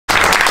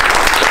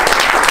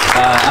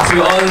As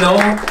you all know,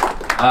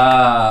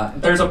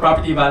 in terms of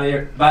property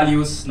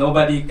values,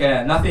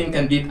 nothing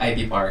can beat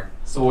IT Park.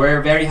 So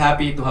we're very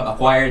happy to have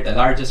acquired the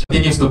largest.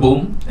 Continues to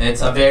boom.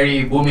 It's a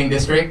very booming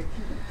district.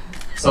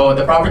 So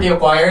the property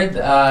acquired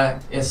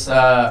is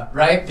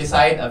right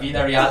beside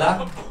Avida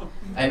Reala,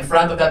 in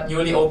front of that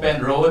newly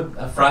opened road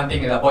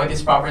fronting the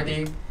Boitis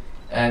property,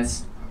 and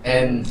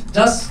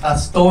just a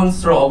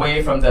stone's throw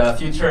away from the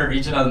future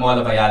regional mall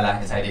of Ayala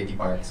inside IT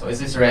Park. So is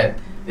this red?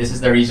 This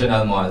is the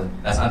regional mall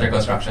that's under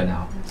construction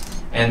now.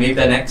 And maybe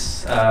the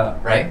next,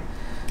 right?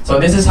 So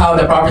this is how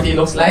the property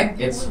looks like.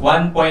 It's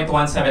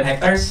 1.17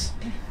 hectares.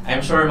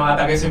 I'm sure mga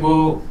taga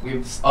Cebu,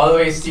 we've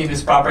always seen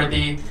this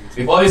property.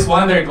 We've always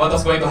wondered what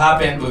was going to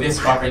happen to this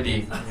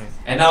property.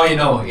 And now you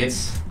know,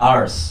 it's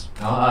ours,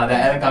 no? The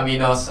El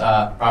Camino's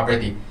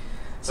property.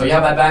 So you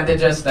have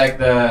advantages like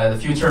the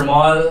future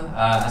mall,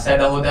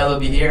 Aseda Hotel will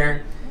be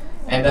here,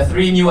 and the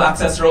 3 new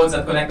access roads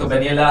that connect to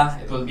Manila.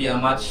 It will be a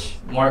much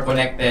more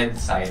connected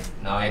site.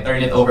 Now I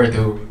turn it over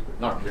to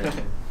Norm.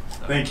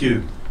 Thank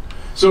you.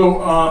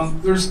 So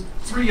there's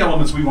 3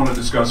 elements we want to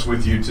discuss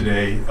with you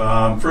today.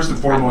 First and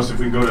foremost, if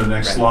we can go to the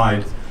next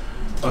slide.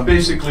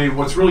 Basically,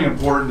 what's really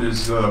important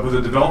is with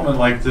a development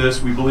like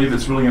this, we believe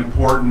it's really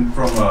important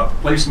from a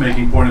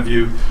placemaking point of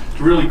view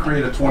to really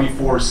create a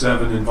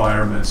 24/7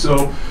 environment.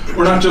 So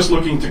we're not just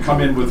looking to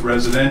come in with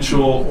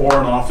residential or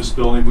an office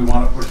building. We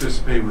want to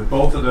participate with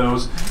both of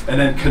those and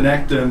then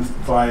connect them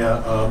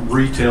via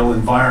retail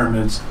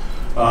environments.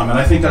 And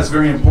I think that's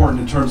very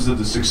important in terms of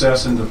the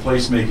success and the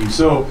placemaking.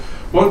 So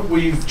what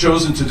we've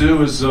chosen to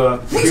do is,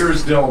 here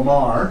is Del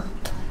Mar,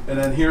 and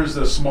then here's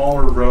the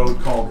smaller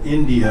road called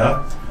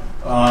India.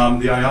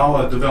 The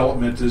Ayala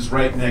development is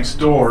right next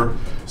door.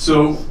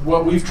 So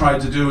what we've tried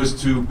to do is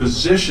to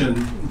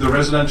position the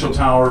residential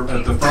tower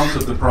at the front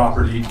of the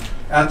property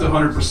at the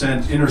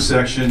 100%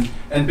 intersection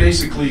and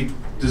basically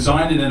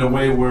design it in a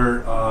way where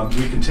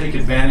we can take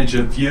advantage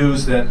of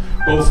views that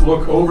both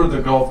look over the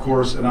golf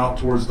course and out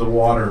towards the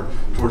water,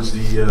 towards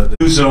the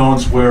 2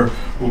 zones where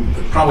we'll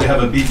probably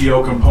have a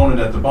BPO component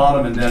at the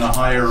bottom and then a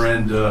higher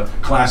end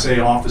Class A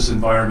office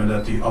environment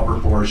at the upper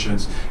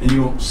portions. And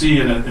you'll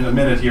see in a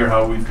minute here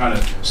how we've kind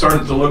of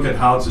started to look at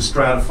how to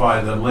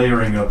stratify the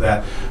layering of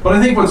that. But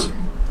I think what's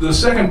the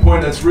second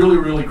point that's really,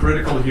 really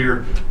critical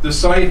here, the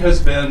site has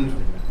been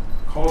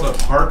called a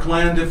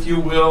parkland, if you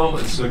will.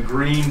 It's a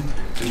green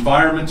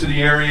environment to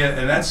the area,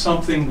 and that's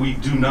something we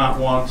do not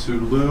want to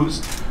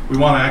lose. We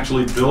want to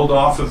actually build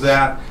off of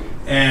that,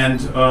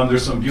 and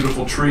there's some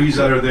beautiful trees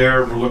that are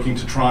there. We're looking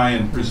to try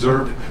and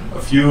preserve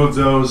a few of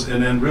those,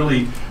 and then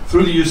really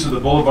through the use of the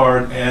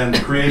boulevard and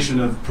the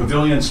creation of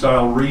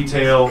pavilion-style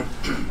retail,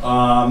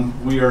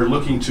 we are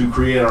looking to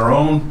create our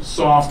own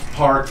soft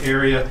park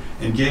area,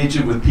 engage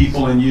it with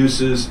people and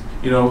uses.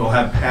 You know, we'll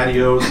have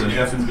patios and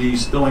F&B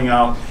spilling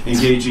out,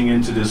 engaging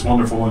into this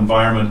wonderful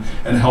environment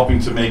and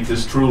helping to make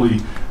this truly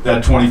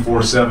that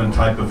 24/7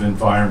 type of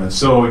environment.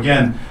 So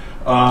again,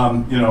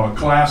 you know, a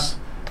Class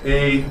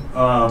A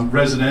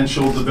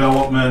residential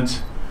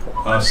development,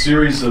 a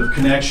series of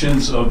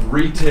connections of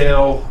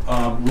retail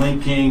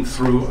linking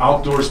through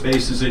outdoor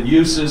spaces and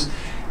uses,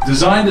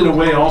 designed in a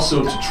way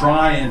also to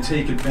try and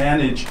take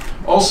advantage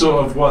also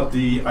of what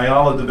the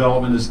Ayala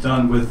development has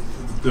done with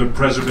the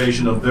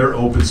preservation of their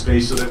open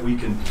space so that we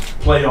can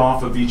play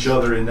off of each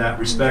other in that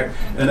respect,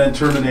 and then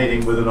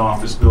terminating with an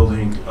office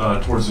building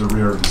towards the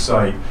rear of the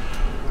site.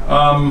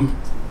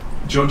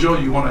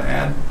 Jojo, you want to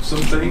add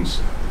some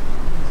things?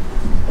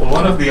 Well,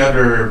 one of the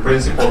other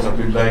principles that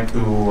we'd like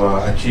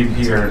to achieve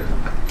here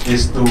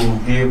is to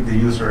give the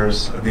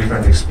users a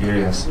different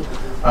experience.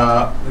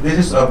 This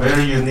is a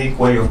very unique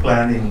way of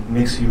planning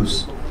mixed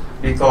use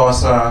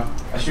because,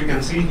 as you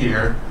can see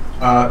here,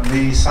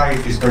 the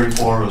site is very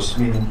porous,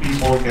 meaning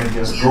people can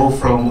just go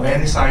from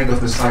any side of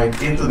the site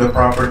into the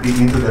property,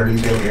 into the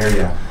retail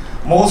area.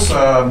 Most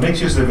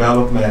mixed-use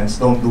developments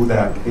don't do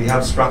that. They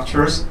have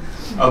structures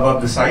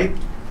above the site,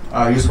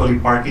 usually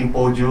parking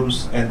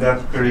podiums, and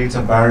that creates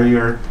a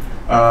barrier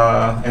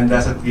and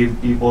doesn't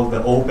give people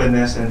the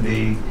openness and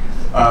the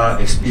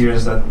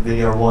experience that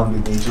they are one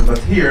with nature. But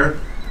here,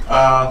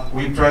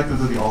 we've tried to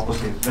do the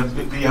opposite.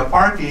 The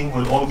parking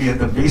will all be at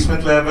the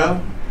basement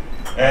level.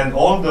 And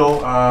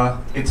although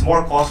it's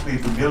more costly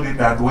to build it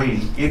that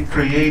way, it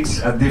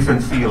creates a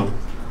different feel.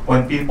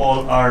 When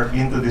people are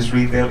into this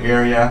retail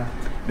area,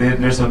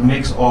 there's a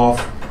mix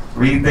of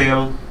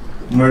retail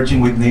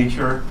merging with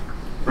nature,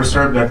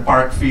 preserve that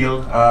park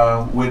feel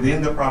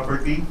within the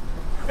property.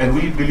 And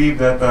we believe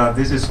that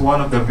this is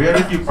one of the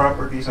very few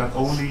properties, not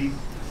only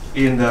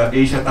in the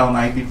Asiatown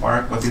IT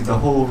Park, but in the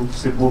whole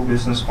Cebu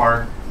Business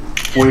Park,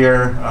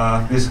 where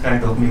this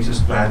kind of mixed-use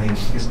planning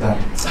is done.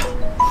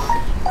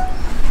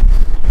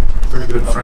 Very good.